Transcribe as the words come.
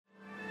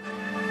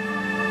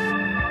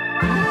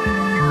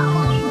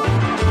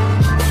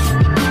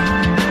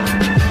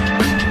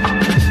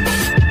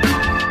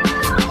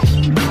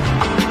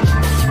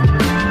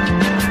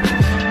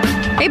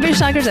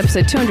Slackers,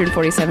 episode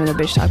 247 of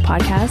the Bitch Talk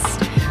podcast.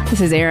 This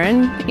is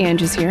Erin.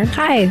 Angie's here.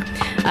 Hi.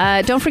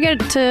 Don't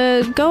forget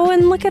to go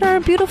and look at our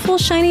beautiful,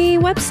 shiny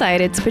website.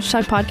 It's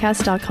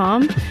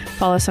bitchtalkpodcast.com.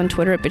 Follow us on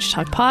Twitter at Bitch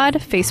Talk Pod,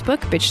 Facebook,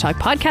 Bitch Talk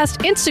Podcast,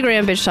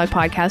 Instagram, Bitch Talk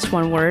Podcast,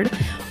 one word,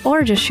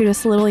 or just shoot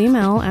us a little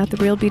email at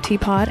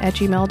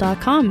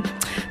therealbtpod@gmail.com.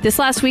 This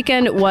last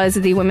weekend was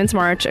the Women's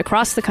March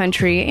across the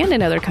country and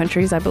in other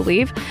countries, I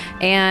believe.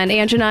 And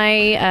Ange and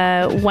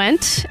I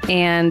went,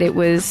 and it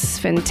was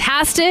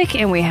fantastic.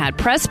 And we had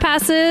press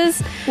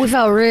passes. We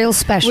felt real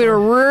special. We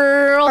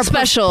were real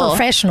special.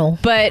 Professional.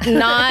 But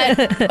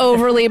not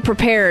overly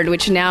prepared,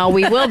 which now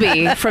we will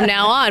be from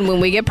now on when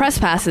we get press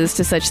passes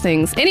to such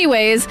things.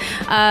 Anyways,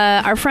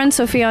 our friend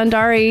Sophia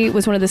Andari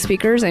was one of the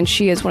speakers, and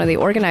she is one of the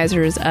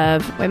organizers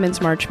of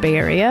Women's March Bay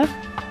Area.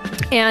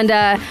 And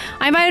I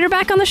invited her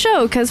back on the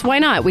show because why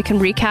not? We can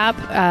recap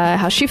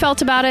how she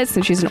felt about it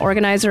since she's an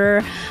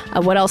organizer,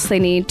 what else they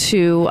need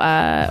to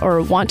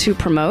or want to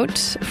promote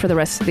for the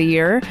rest of the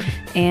year,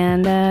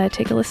 and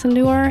take a listen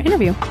to our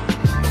interview.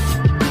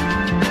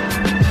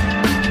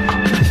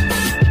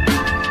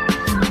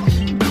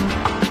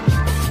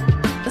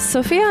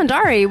 Sophia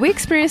Andari, we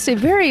experienced a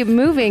very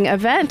moving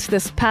event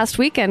this past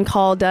weekend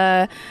called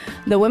the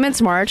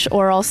Women's March,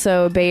 or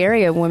also Bay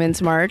Area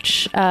Women's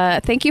March.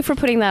 Thank you for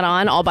putting that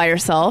on all by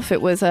yourself. It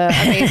was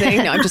amazing.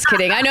 No, I'm just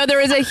kidding. I know there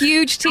was a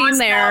huge team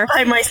there.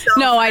 By myself.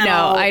 No, I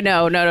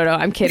know. No.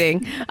 I'm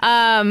kidding.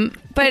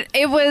 But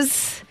it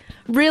was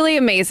really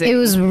amazing. It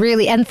was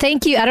really, and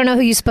thank you. I don't know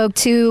who you spoke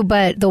to,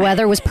 but the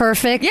weather was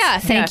perfect. Yeah.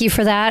 Thank you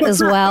for that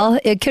as well.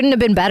 It couldn't have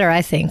been better,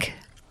 I think.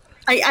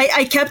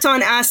 I kept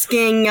on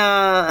asking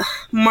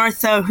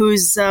Martha,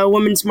 who's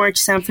Women's March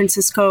San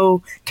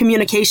Francisco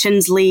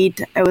communications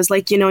lead. I was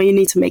like, you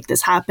need to make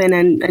this happen,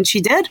 and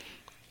she did.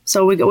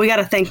 So we got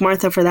to thank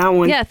Martha for that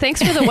one. Yeah,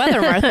 thanks for the weather,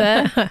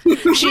 Martha.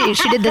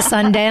 She did the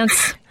sun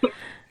dance.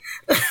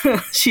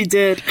 She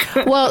did.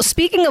 Well,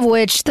 speaking of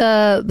which,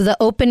 the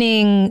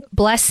opening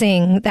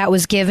blessing that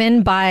was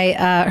given by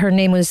her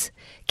name was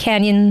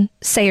Canyon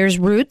Sayers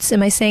Roots.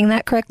 Am I saying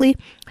that correctly?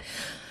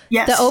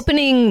 Yes. The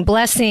opening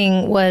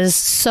blessing was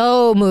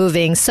so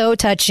moving, so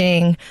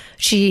touching.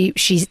 She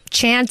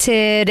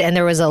chanted, and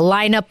there was a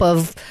lineup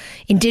of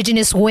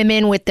Indigenous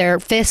women with their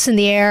fists in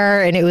the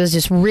air, and it was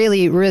just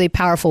really, really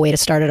powerful way to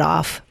start it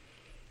off.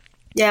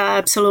 Yeah,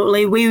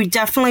 absolutely. We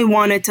definitely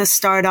wanted to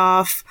start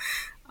off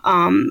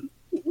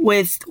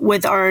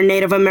with our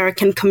Native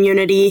American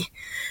community,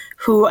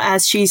 who,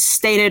 as she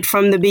stated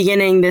from the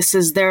beginning, this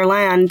is their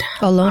land.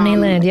 Ohlone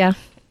land, yeah.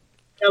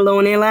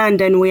 Ohlone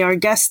land, and we are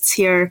guests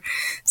here.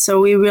 So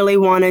we really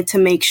wanted to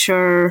make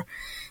sure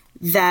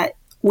that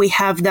we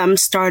have them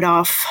start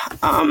off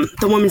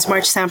the Women's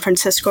March San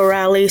Francisco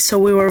rally. So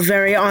we were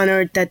very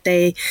honored that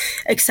they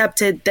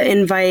accepted the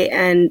invite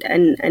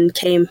and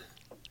came.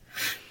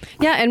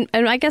 Yeah,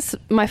 and I guess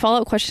my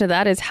follow-up question to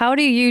that is, how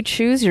do you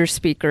choose your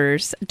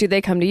speakers? Do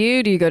they come to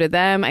you? Do you go to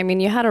them? I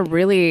mean, you had a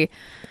really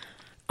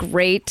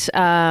great...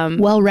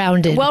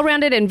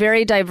 well-rounded and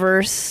very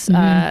diverse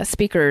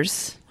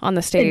speakers on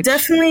the stage.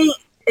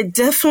 It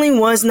definitely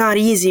was not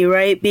easy,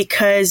 right?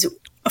 Because,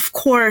 of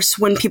course,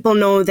 when people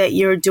know that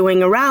you're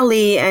doing a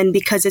rally, and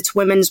because it's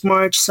Women's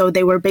March, so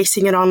they were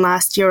basing it on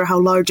last year, how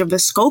large of a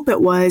scope it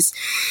was,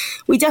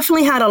 we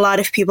definitely had a lot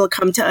of people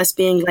come to us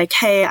being like,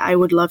 hey, I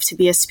would love to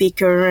be a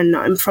speaker, and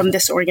I'm from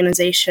this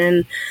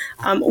organization.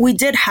 We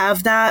did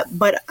have that,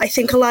 but I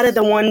think a lot of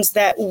the ones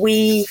that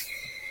we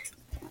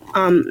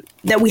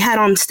had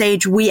on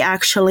stage, we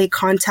actually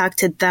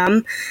contacted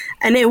them,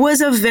 and it was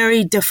a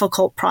very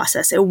difficult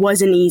process. It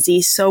wasn't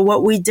easy. So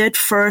what we did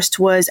first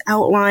was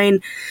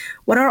outline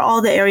what are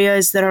all the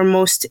areas that are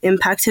most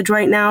impacted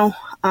right now,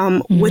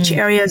 which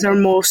areas are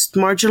most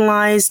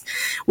marginalized,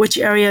 which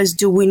areas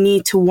do we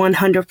need to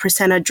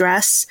 100%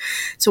 address.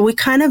 So we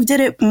kind of did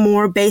it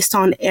more based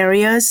on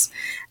areas,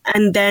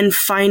 and then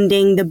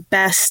finding the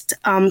best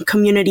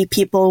community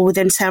people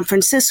within San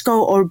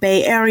Francisco or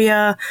Bay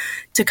Area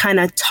to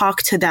kind of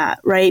talk to that,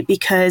 right?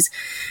 Because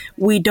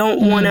we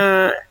don't want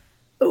to,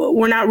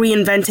 we're not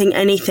reinventing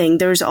anything.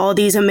 There's all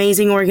these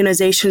amazing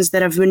organizations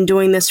that have been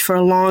doing this for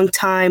a long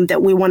time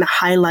that we want to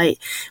highlight.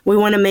 We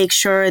want to make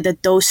sure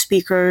that those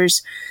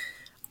speakers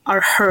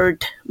are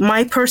heard.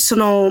 My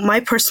personal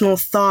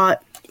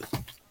thought,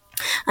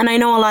 and I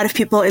know a lot of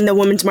people in the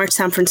Women's March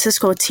San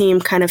Francisco team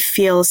kind of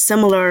feel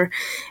similar,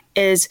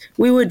 is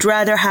we would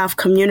rather have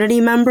community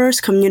members,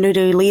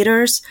 community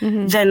leaders,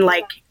 than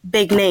like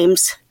big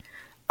names.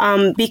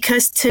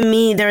 Because to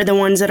me, they're the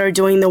ones that are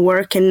doing the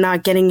work and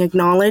not getting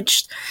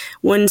acknowledged.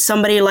 When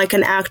somebody like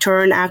an actor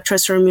or an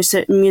actress or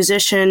a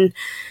musician,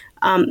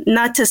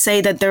 not to say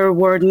that their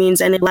word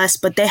means any less,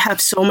 but they have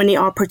so many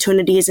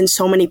opportunities and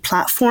so many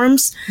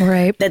platforms,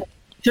 right, that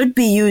should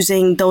be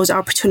using those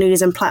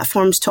opportunities and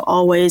platforms to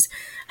always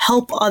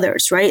help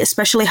others, right?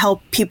 Especially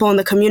help people in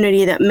the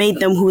community that made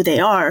them who they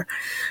are.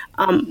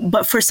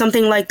 But for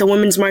something like the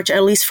Women's March,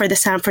 at least for the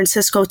San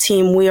Francisco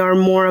team, we are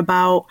more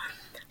about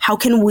how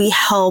can we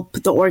help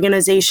the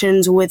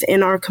organizations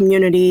within our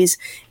communities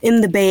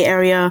in the Bay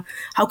Area?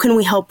 How can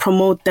we help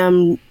promote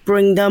them,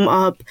 bring them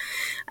up,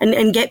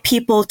 and get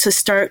people to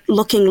start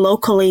looking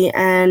locally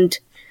and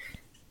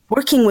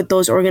working with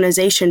those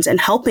organizations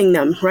and helping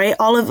them, right?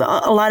 A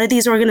lot of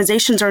these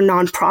organizations are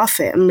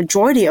nonprofit, a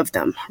majority of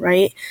them,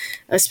 right?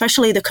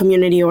 Especially the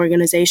community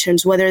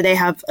organizations, whether they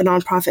have a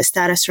nonprofit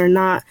status or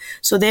not.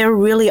 So they're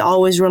really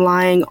always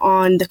relying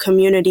on the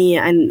community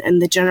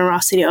and the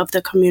generosity of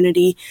the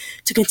community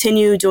to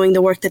continue doing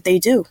the work that they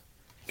do.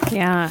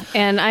 Yeah.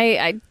 And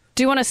I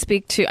do want to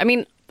speak to, I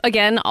mean,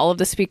 again, all of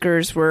the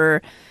speakers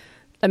were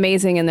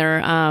amazing in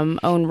their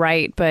own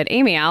right, but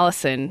Amy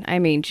Allison, I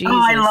mean, Jesus. Oh,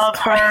 I love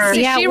her.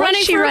 Yeah, what's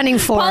she running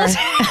for?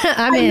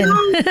 I'm in.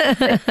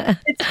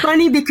 It's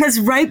funny because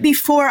right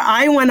before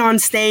I went on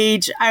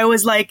stage, I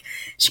was like,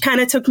 she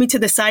kind of took me to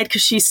the side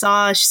because she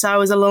saw I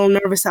was a little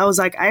nervous. I was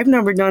like, I've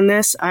never done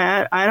this.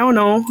 I don't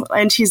know.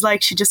 And she's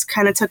like, she just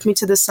kind of took me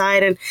to the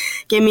side and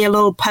gave me a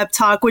little pep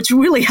talk, which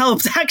really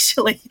helped,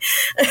 actually.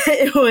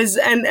 It was,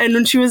 and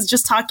when she was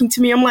just talking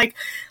to me, I'm like,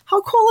 how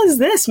cool is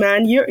this,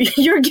 man?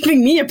 You're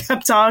giving me a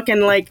pep talk,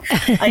 and like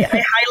I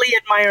highly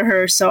admire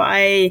her. So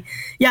I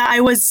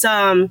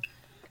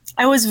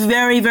was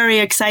very, very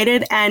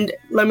excited. And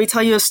let me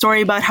tell you a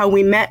story about how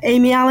we met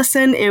Amy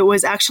Allison. It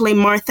was actually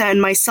Martha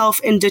and myself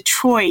in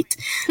Detroit.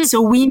 So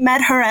we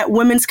met her at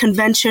Women's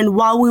Convention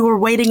while we were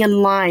waiting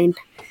in line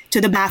to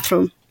the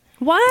bathroom.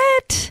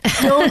 What?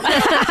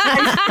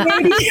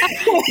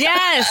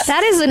 Yes.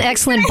 That is an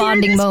excellent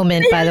bonding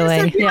moment, by the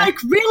way. Yeah.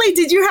 Like, really?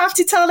 Did you have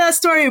to tell that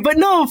story? But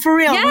no, for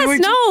real. Yes, we were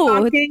just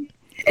talking.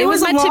 It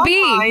was meant to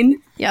be.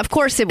 Line. Yeah, of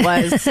course it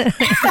was. When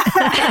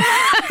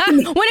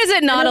is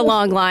it not a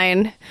long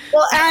line?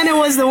 Well, and it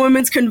was the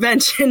women's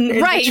convention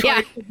in right,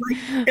 Detroit. yeah.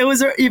 Like, it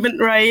was even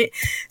right.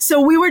 So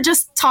we were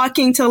just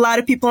talking to a lot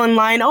of people in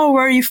line. Oh,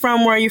 where are you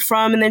from? Where are you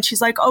from? And then she's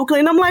like,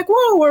 Oakland. I'm like,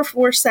 whoa,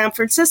 we're San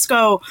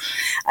Francisco.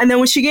 And then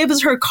when she gave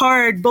us her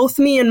card, both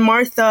me and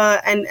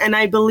Martha and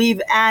I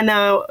believe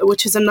Anna,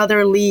 which is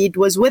another lead,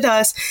 was with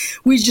us.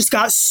 We just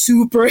got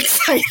super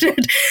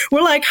excited.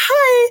 We're like,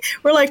 hi.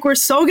 We're like, we're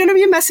so going to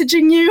be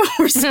messaging you.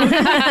 We're so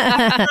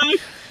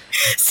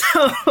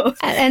So,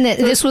 and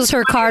this was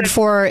her card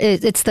for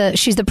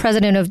she's the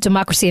president of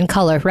Democracy in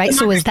Color, right?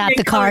 So was that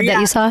the card that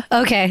you saw?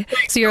 Okay,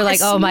 so you're like,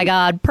 oh my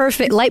God,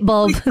 perfect light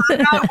bulb.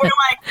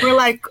 we're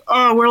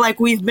like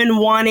we've been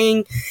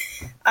wanting.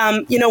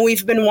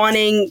 We've been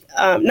wanting,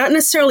 not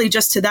necessarily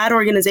just to that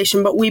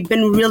organization, but we've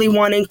been really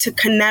wanting to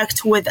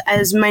connect with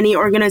as many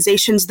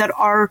organizations that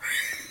are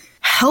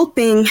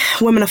helping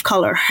women of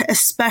color,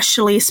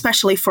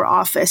 especially for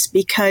office,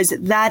 because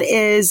that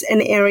is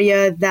an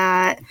area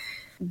that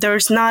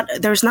there's not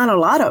a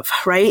lot of,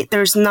 right?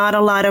 There's not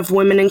a lot of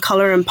women in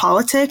color in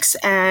politics.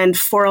 And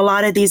for a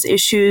lot of these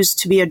issues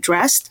to be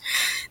addressed,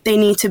 they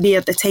need to be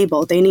at the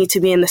table. They need to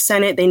be in the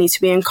Senate. They need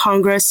to be in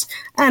Congress.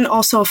 And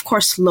also, of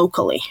course,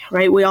 locally,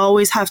 right? We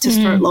always have to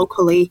start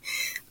locally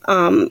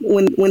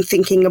when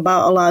thinking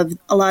about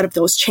a lot of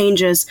those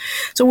changes.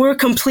 So we're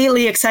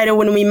completely excited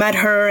when we met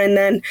her, and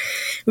then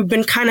we've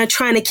been kind of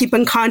trying to keep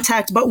in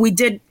contact, but we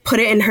did put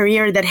it in her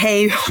ear that,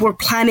 hey, we're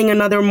planning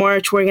another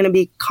march. We're going to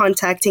be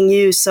contacting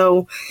you.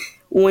 So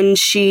when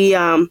she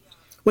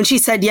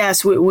said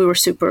yes, we were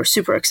super,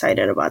 super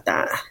excited about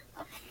that.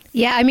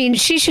 Yeah, I mean,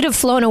 she should have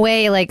flown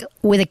away like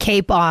with a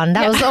cape on.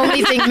 That was the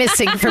only thing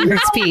missing from her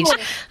speech.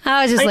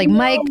 I was just like,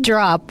 mic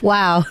drop.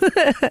 Wow.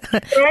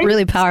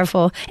 Really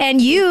powerful.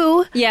 And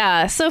you.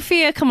 Yeah,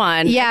 Sophia, come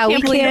on. Yeah,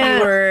 we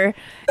can't.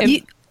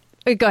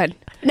 Go ahead.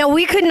 No,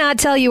 we could not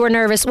tell you were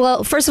nervous.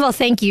 Well, first of all,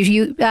 thank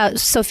you.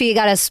 Sophia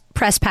got us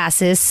press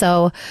passes,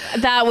 so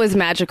that was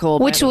magical.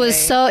 Which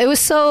was it was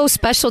so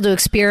special to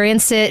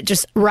experience it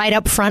just right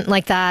up front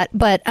like that.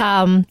 But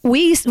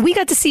we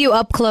got to see you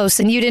up close,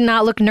 and you did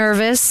not look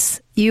nervous.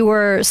 You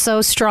were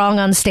so strong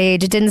on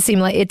stage. It didn't seem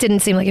like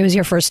it was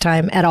your first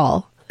time at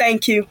all.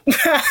 Thank you.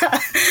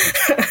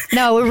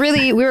 No,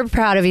 we were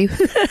proud of you.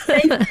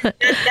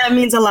 That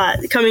means a lot.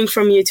 Coming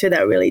from you too,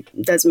 that really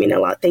does mean a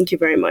lot. Thank you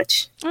very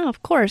much. Oh,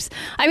 of course.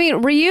 I mean,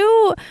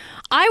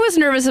 I was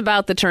nervous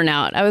about the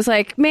turnout. I was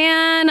like,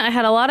 man, I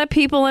had a lot of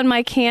people in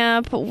my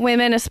camp,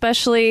 women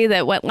especially,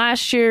 that went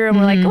last year, and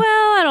were like,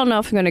 well, I don't know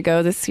if I'm going to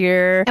go this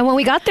year. And when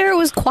we got there, it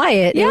was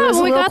quiet. Yeah, it was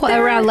when we got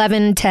there, around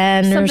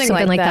 11:10 or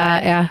something like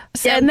that. Yeah.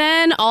 And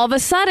then all of a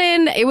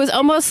sudden, it was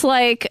almost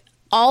like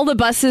all the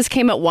buses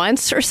came at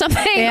once or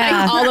something.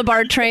 Yeah. Like all of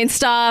our trains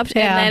stopped,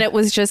 and then it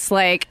was just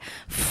like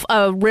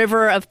a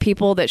river of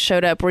people that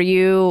showed up. Were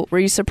you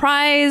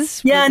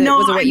surprised? Yeah,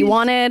 was it what you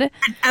wanted?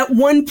 At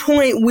one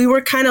point, we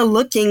were kind of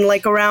looking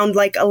like around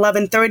like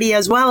 11:30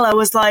 as well. I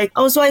was like,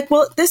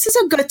 well, this is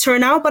a good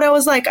turnout, but I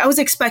was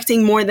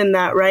expecting more than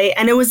that, right?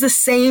 And it was the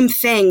same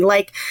thing.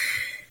 Like,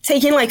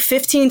 taking like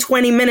 15,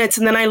 20 minutes.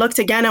 And then I looked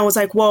again. I was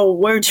like, whoa,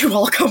 where'd you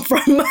all come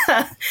from?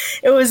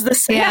 It was the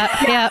same.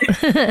 Yeah.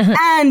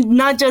 And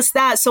not just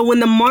that. So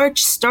when the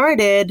march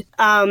started,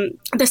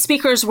 the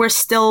speakers were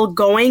still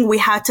going. We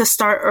had to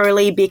start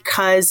early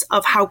because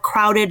of how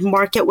crowded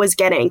market was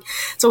getting.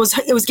 So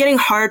it was getting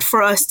hard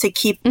for us to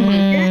keep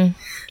moving.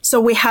 So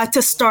we had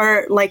to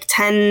start like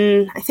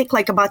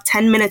about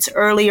 10 minutes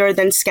earlier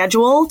than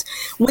scheduled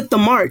with the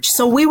march.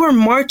 So we were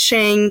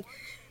marching.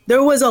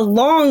 There was a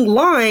long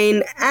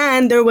line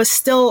and there was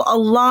still a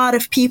lot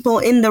of people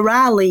in the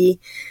rally.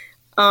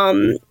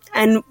 And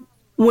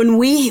when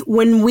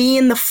we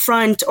in the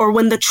front, or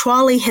when the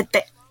trolley hit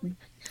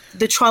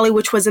the trolley,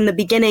 which was in the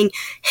beginning,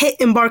 hit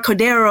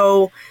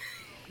Embarcadero,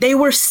 they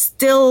were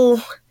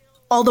still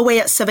all the way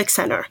at Civic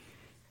Center.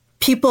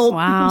 People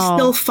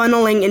still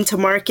funneling into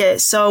market.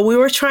 So we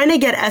were trying to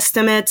get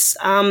estimates.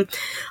 A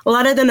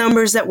lot of the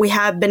numbers that we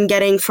have been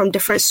getting from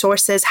different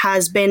sources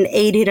has been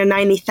 80 to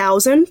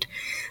 90,000.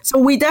 So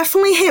we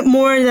definitely hit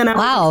more than I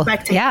was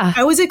expecting. Yeah.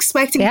 I was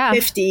expecting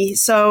 50.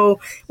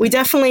 So we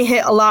definitely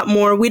hit a lot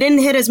more. We didn't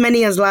hit as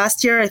many as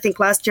last year. I think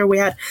last year we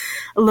had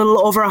a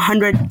little over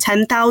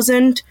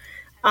 110,000.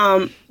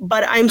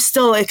 But I'm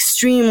still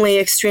extremely,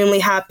 extremely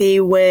happy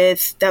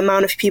with the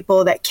amount of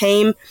people that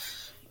came.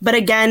 But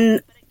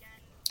again,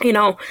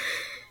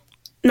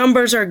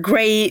 numbers are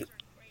great,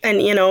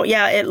 and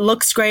it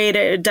looks great.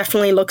 It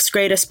definitely looks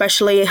great,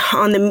 especially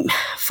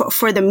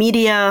for the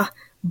media.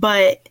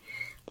 But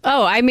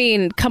I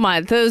mean, come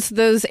on,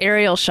 those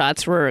aerial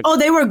shots were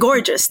they were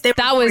gorgeous.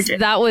 That was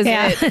it.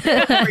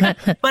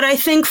 But I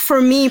think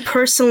for me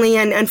personally,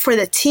 and for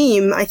the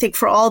team, I think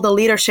for all the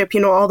leadership,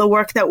 all the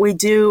work that we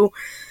do,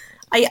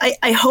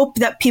 I hope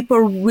that people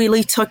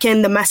really took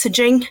in the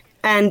messaging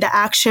and the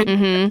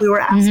action we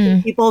were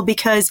asking people,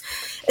 because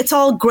it's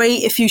all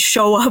great if you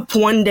show up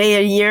one day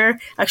a year.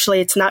 Actually,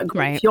 it's not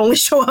great if you only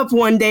show up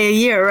one day a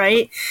year,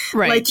 right?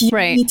 Right. Like you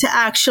need to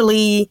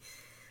actually,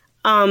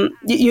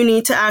 you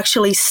need to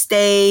actually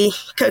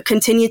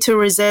continue to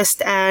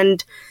resist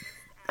and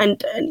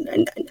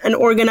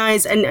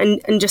organize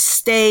and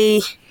just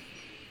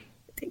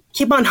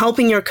keep on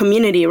helping your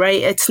community,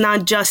 right? It's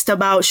not just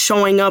about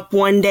showing up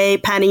one day,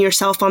 patting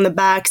yourself on the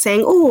back,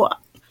 saying, "Oh,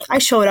 I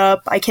showed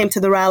up, I came to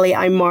the rally,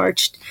 I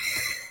marched,"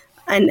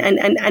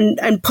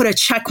 and put a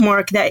check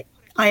mark that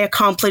I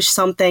accomplished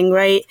something,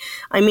 right?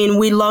 I mean,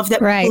 we love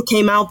that people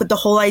came out, but the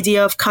whole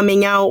idea of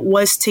coming out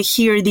was to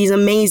hear these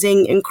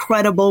amazing,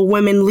 incredible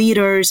women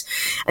leaders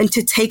and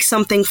to take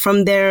something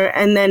from there,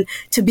 and then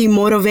to be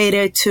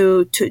motivated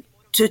to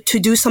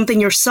do something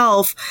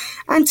yourself,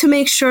 and to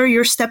make sure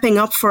you're stepping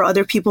up for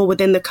other people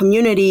within the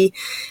community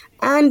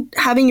and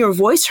having your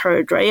voice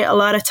heard, right? A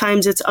lot of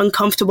times it's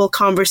uncomfortable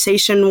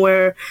conversation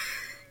where,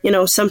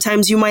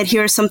 sometimes you might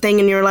hear something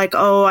and you're like,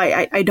 oh,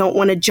 I don't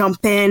want to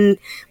jump in,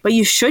 but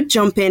you should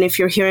jump in if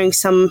you're hearing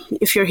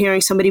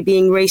somebody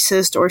being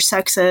racist or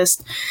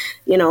sexist,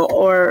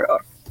 or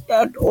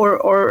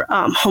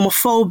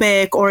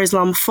homophobic or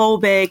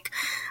Islamophobic.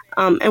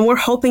 And we're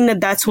hoping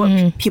that that's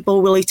what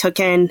people really took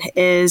in,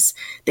 is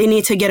they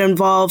need to get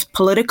involved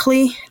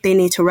politically, they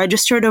need to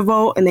register to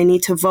vote, and they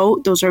need to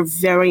vote. Those are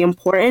very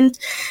important.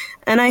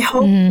 And I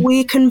hope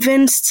we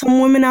convinced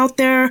some women out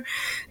there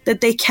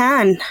that they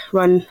can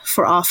run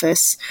for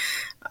office.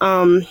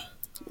 And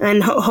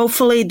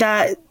hopefully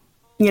that,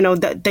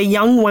 the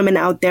young women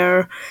out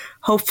there,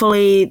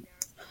 hopefully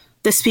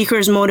the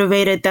speakers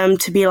motivated them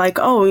to be like,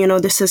 oh,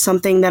 this is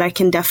something that I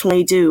can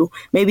definitely do.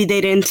 Maybe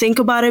they didn't think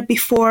about it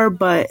before,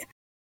 but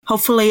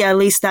hopefully at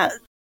least that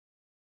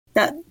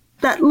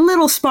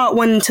little spot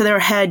went into their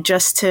head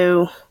just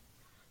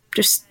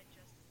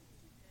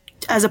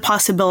as a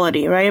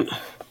possibility, right?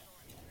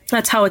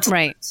 That's how it's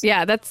right.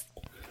 Yeah,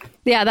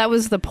 that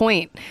was the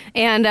point.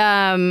 And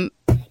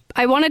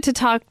I wanted to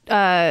talk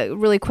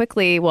really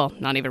quickly, well,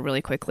 not even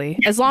really quickly,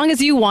 as long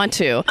as you want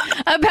to,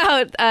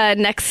 about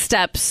next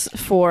steps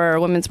for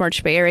Women's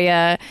March Bay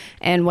Area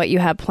and what you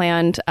have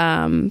planned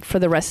for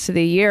the rest of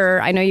the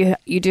year. I know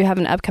you do have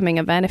an upcoming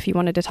event, if you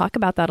wanted to talk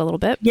about that a little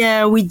bit.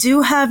 Yeah, we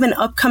do have an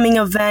upcoming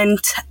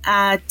event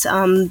at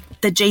the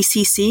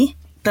JCC,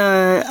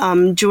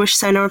 the Jewish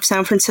Center of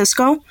San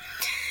Francisco,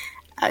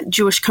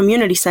 Jewish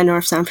Community Center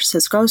of San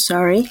Francisco,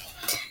 sorry.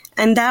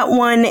 And that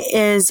one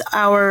is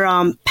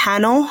our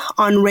panel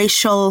on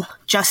racial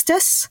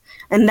justice.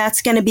 And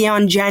that's going to be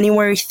on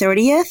January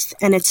 30th.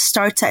 And it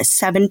starts at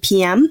 7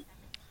 p.m.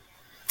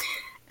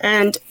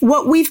 And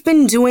what we've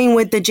been doing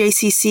with the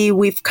JCC,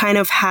 we've kind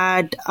of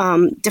had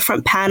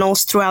different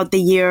panels throughout the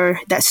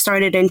year that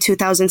started in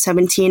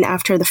 2017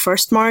 after the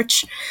first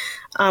march.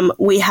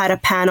 We had a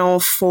panel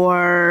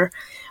for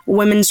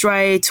women's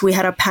rights. We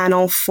had a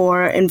panel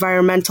for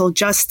environmental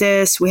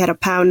justice. We had a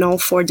panel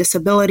for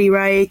disability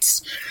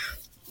rights.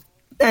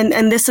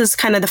 And this is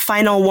kind of the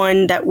final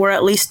one that we're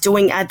at least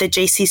doing at the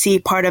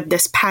JCC, part of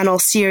this panel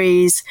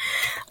series.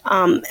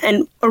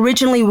 And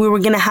originally we were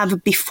going to have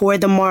it before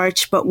the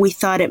march, but we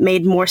thought it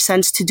made more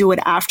sense to do it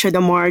after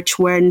the march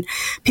when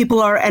people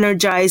are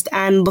energized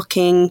and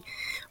looking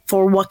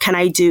for what can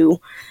I do.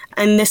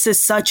 And this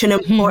is such an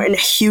important,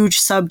 huge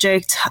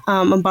subject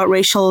about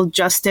racial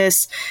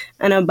justice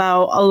and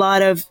about a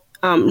lot of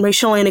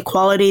racial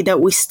inequality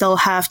that we still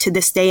have to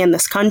this day in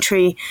this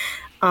country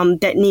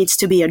that needs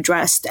to be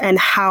addressed, and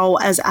how,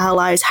 as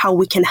allies, how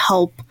we can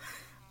help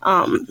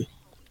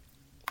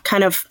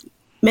kind of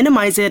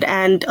minimize it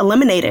and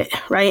eliminate it,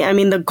 right? I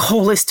mean, the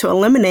goal is to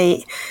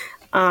eliminate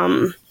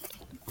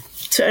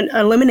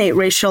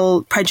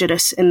racial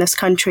prejudice in this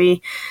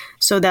country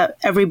so that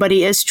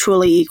everybody is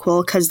truly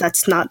equal, because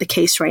that's not the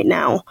case right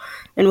now.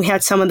 And we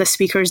had some of the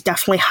speakers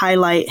definitely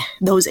highlight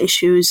those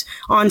issues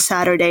on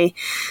Saturday.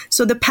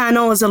 So the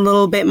panel is a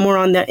little bit more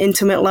on the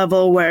intimate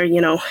level where,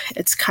 you know,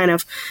 it's kind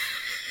of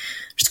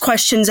just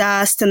questions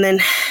asked, and then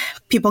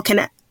people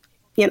can,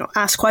 you know,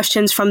 ask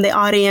questions from the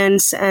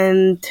audience,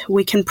 and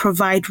we can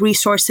provide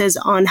resources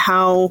on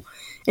how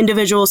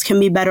individuals can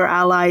be better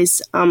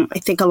allies. I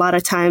think a lot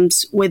of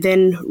times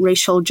within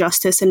racial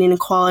justice and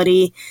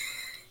inequality,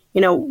 you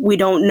know, we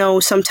don't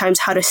know sometimes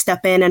how to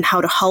step in and how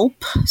to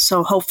help.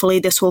 So hopefully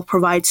this will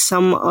provide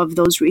some of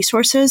those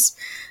resources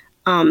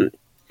and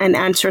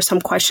answer some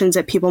questions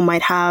that people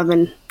might have,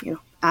 and, you know,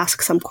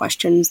 ask some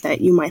questions that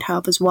you might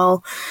have as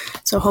well.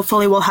 So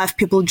hopefully we'll have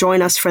people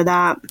join us for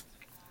that.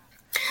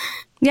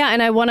 Yeah,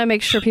 and I want to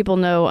make sure people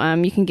know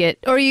you can get,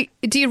 or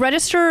do you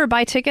register or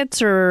buy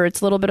tickets, or it's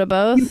a little bit of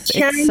both?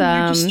 You can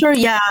register,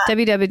 yeah.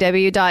 www.jccsf.org.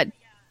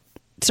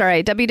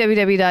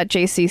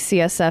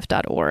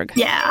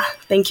 Yeah,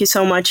 thank you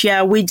so much.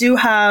 Yeah, we do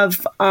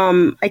have,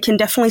 I can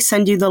definitely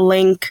send you the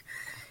link.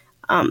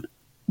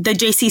 The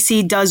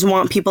JCC does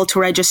want people to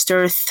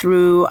register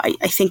through,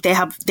 I think they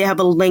have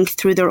a link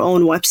through their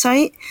own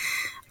website.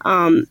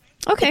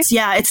 Okay.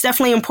 It's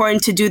definitely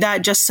important to do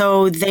that just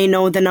so they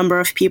know the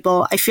number of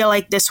people. I feel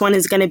like this one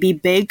is going to be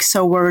big,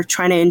 so we're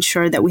trying to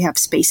ensure that we have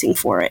spacing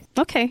for it.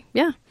 Okay,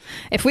 yeah.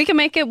 If we can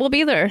make it, we'll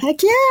be there.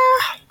 Heck yeah.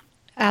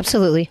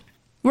 Absolutely.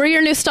 We're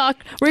your new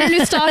stalkers,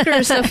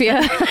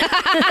 Sophia.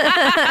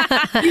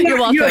 You're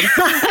welcome.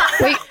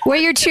 We're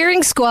your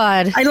cheering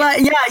squad.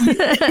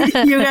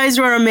 You guys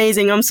were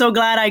amazing. I'm so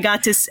glad I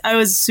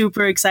was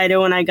super excited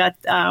when I got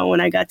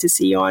to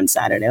see you on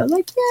Saturday. I was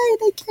like, yay,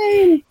 they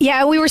came.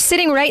 Yeah, we were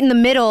sitting right in the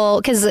middle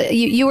because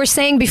you were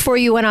saying before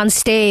you went on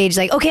stage,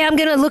 like, okay, I'm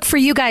going to look for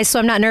you guys so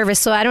I'm not nervous.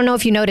 So I don't know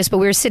if you noticed, but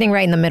we were sitting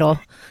right in the middle.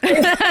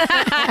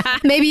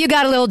 Maybe you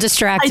got a little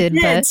distracted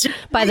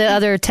by the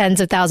other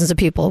tens of thousands of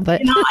people,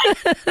 but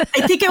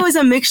I think it was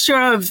a mixture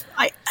of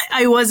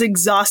I was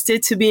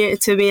exhausted to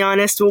be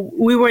honest.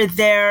 We were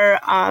there,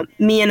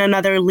 me and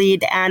another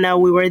lead, Anna.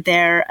 We were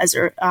there as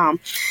a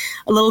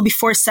little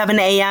before 7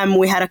 a.m.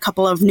 We had a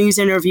couple of news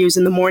interviews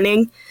in the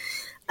morning,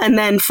 and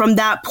then from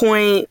that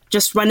point,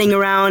 just running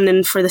around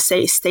and for the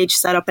stage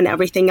setup and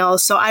everything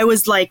else. So I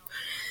was like,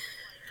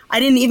 I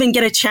didn't even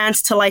get a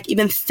chance to like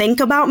even think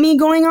about me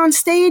going on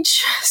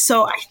stage.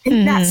 So I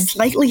think that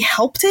slightly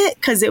helped it,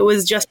 because it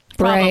was just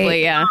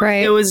probably, yeah.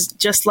 Right. It was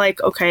just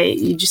like, okay,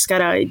 you just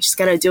gotta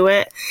do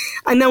it.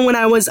 And then when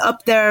I was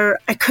up there,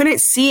 I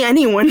couldn't see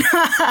anyone.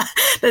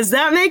 Does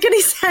that make any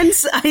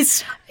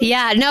sense?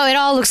 Yeah, no, it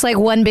all looks like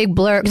one big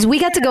blur, because we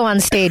got to go on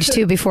stage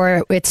too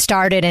before it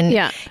started,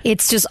 and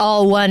it's just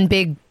all one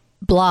big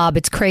blob.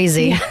 It's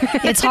crazy.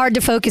 It's hard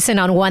to focus in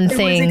on one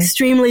thing. It was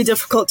extremely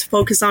difficult to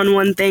focus on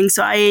one thing.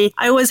 So I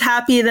was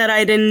happy that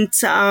I didn't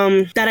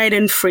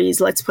freeze.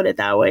 Let's put it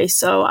that way.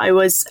 So I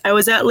was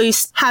at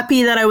least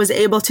happy that I was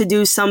able to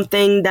do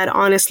something that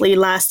honestly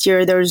last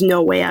year there's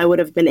no way I would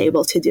have been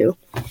able to do.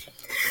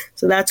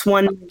 So that's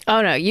one.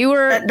 Oh no, you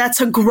were.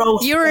 That's a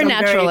growth. You were a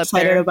natural very up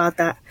excited there. about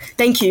that.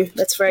 Thank you.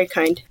 That's very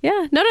kind.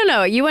 Yeah.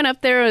 No. You went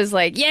up there. It was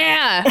like,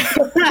 yeah,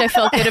 which I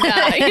felt good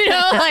about. You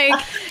know,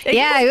 like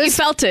you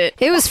felt it.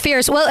 It was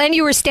fierce. Well, and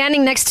you were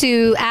standing next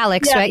to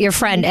Alex, right? Your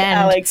friend, and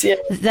Alex. Yeah.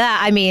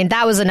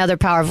 That was another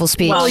powerful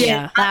speech. Well,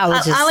 yeah. That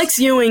was just... Alex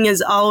Ewing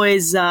is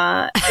always.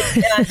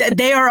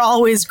 They are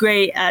always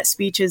great at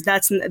speeches.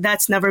 That's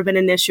never been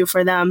an issue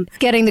for them.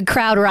 Getting the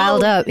crowd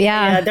riled up.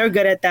 Yeah. Yeah, they're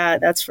good at that.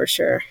 That's for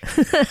sure.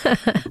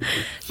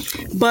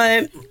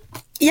 But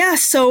yeah,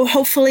 so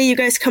hopefully you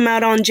guys come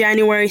out on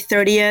January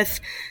 30th.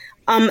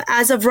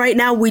 As of right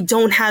now, we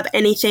don't have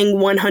anything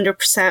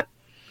 100%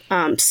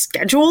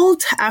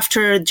 scheduled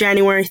after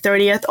January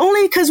 30th,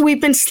 only because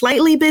we've been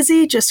slightly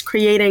busy just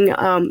creating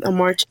a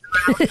march.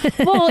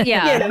 Well,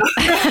 yeah. You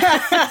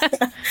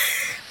know.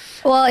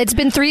 Well, it's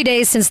been 3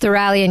 days since the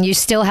rally, and you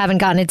still haven't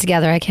gotten it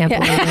together. I can't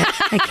believe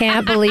it. I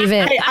can't believe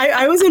it.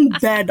 I was in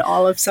bed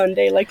all of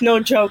Sunday, like no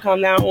joke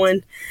on that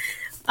one.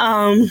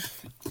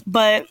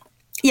 But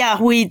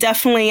yeah, we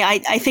definitely, I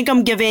think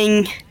I'm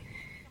giving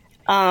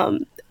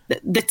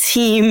the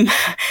team,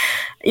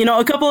 you know,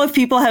 a couple of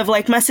people have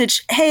like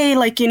messaged, hey,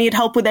 like you need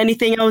help with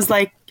anything. I was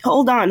like,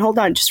 hold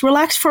on, just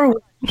relax for a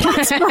week.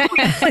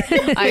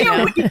 I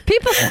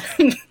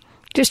know.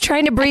 Just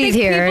trying to breathe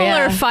here. People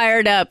yeah. are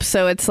fired up,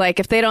 so it's like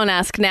if they don't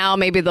ask now,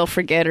 maybe they'll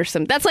forget or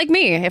something. That's like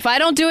me. If I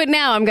don't do it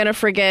now, I'm gonna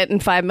forget in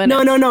 5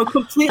 minutes. No,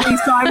 completely.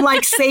 So I'm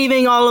like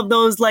saving all of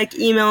those like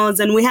emails,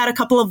 and we had a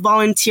couple of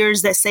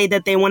volunteers that say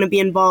that they want to be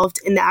involved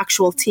in the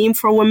actual team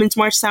for Women's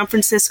March San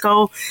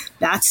Francisco.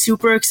 That's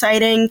super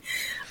exciting.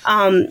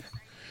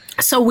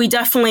 So we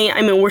definitely,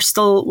 I mean, we're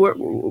still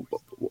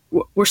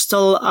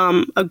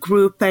a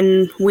group,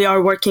 and we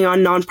are working on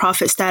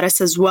nonprofit status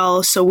as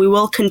well. So we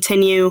will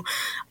continue.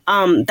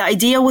 The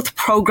idea with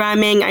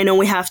programming, I know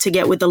we have to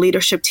get with the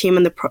leadership team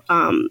and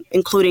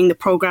including the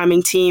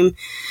programming team.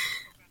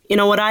 You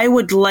know, what I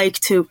would like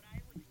to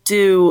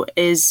do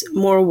is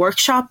more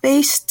workshop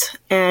based,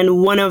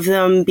 and one of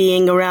them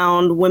being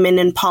around women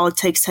in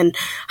politics and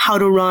how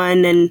to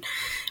run, and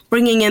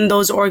bringing in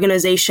those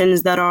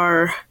organizations that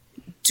are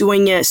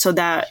doing it so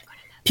that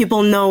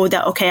people know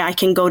that, okay, I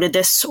can go to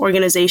this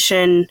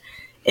organization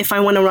if I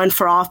want to run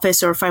for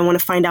office or if I want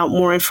to find out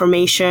more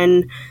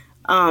information.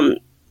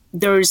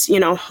 There's, you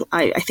know,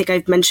 I think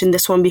I've mentioned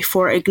this one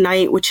before,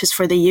 Ignite, which is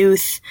for the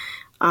youth.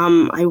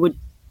 I would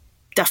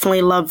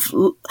definitely love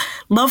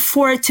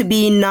for it to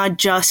be not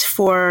just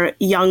for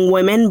young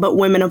women, but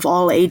women of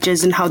all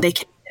ages and how they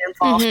can get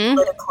involved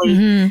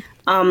politically.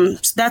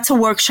 So that's a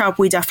workshop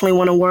we definitely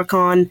want to work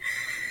on.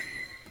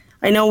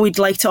 I know we'd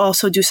like to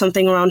also do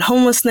something around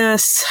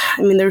homelessness.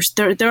 I mean, there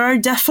are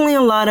definitely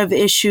a lot of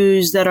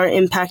issues that are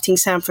impacting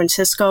San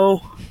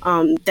Francisco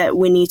that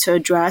we need to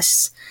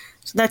address.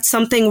 So that's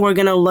something we're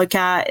going to look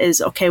at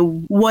is, okay,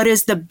 what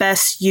is the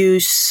best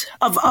use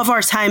of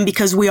our time,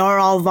 because we are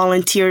all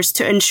volunteers,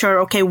 to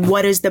ensure, okay,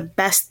 what is the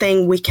best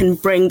thing we can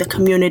bring the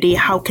community?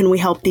 How can we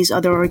help these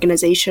other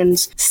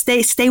organizations?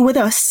 Stay with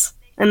us.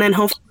 And then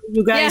hopefully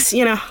you guys,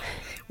 you know,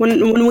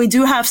 when we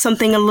do have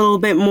something a little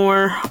bit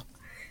more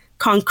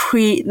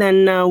concrete,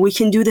 then we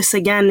can do this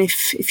again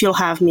if you'll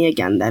have me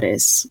again, that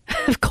is.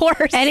 Of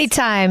course.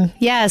 Anytime.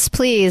 Yes,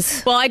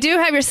 please. Well, I do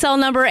have your cell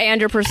number and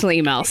your personal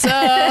email, so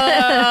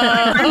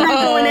I'm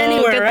not going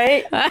anywhere,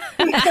 right?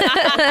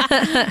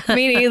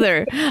 Me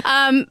neither.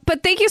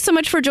 But thank you so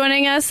much for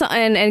joining us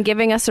and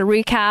giving us a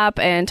recap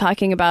and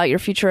talking about your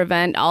future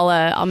event.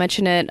 I'll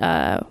mention it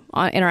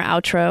in our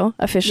outro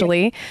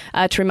officially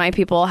to remind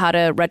people how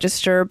to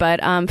register.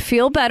 But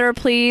feel better,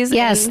 please.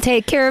 Yes,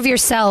 take care of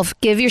yourself.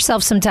 Give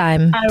yourself some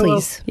time,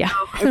 please. Yeah,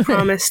 I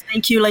promise.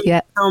 Thank you,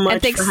 so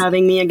much for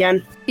having me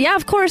again. Yeah,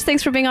 of course.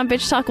 Thanks for being on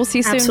Bitch Talk. We'll see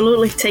you soon.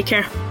 Absolutely. Take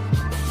care.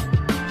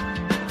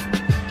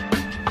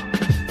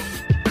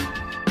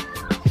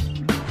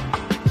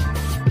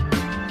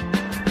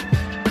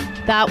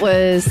 That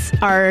was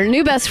our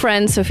new best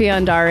friend, Sophia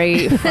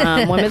Andari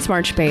from Women's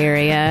March Bay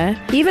Area.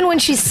 Even when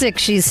she's sick,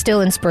 she's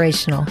still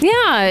inspirational.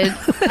 Yeah.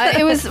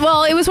 It was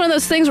one of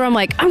those things where I'm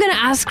like, I'm going to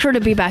ask her to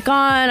be back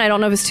on. I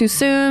don't know if it's too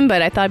soon,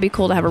 but I thought it'd be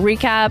cool to have a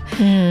recap.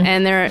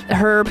 And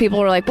her people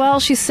were like, well,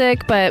 she's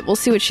sick, but we'll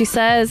see what she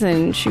says.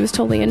 And she was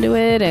totally into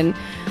it. And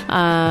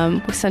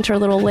we sent her a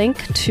little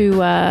link to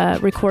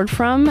record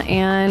from,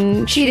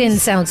 and she didn't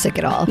sound sick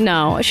at all.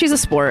 No, she's a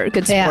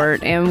good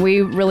sport, and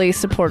we really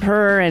support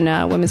her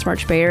and Women's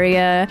March Bay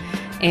Area.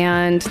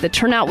 And the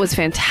turnout was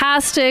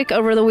fantastic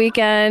over the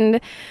weekend.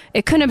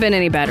 It couldn't have been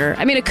any better.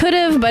 I mean, it could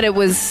have, but it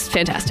was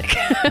fantastic.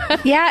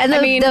 Yeah, and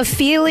the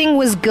feeling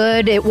was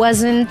good. It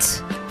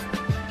wasn't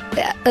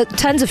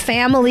tons of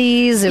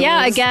families.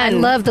 I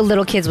love the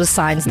little kids with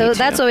signs.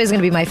 That's always going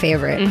to be my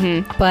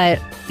favorite. But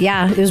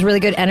yeah, it was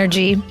really good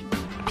energy.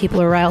 People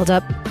are riled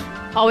up.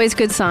 Always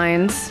good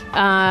signs.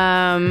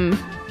 And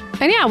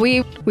yeah,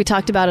 we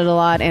talked about it a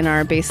lot in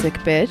our basic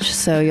bitch,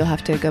 so you'll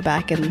have to go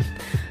back and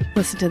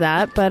listen to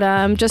that. But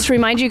just to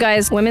remind you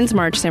guys, Women's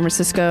March San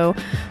Francisco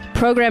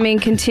programming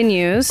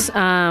continues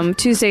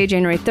Tuesday,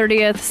 January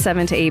 30th,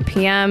 7 to 8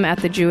 p.m. at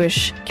the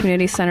Jewish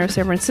Community Center of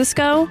San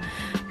Francisco.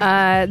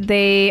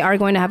 They are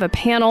going to have a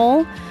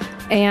panel,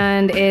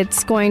 and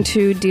it's going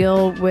to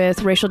deal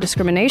with racial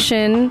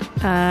discrimination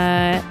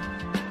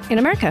in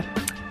America.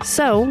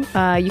 So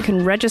you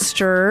can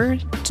register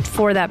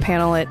for that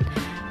panel at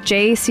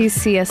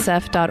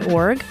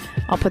jccsf.org.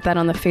 I'll put that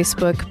on the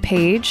Facebook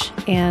page,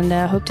 and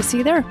hope to see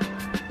you there.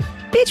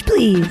 Bitch,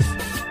 please.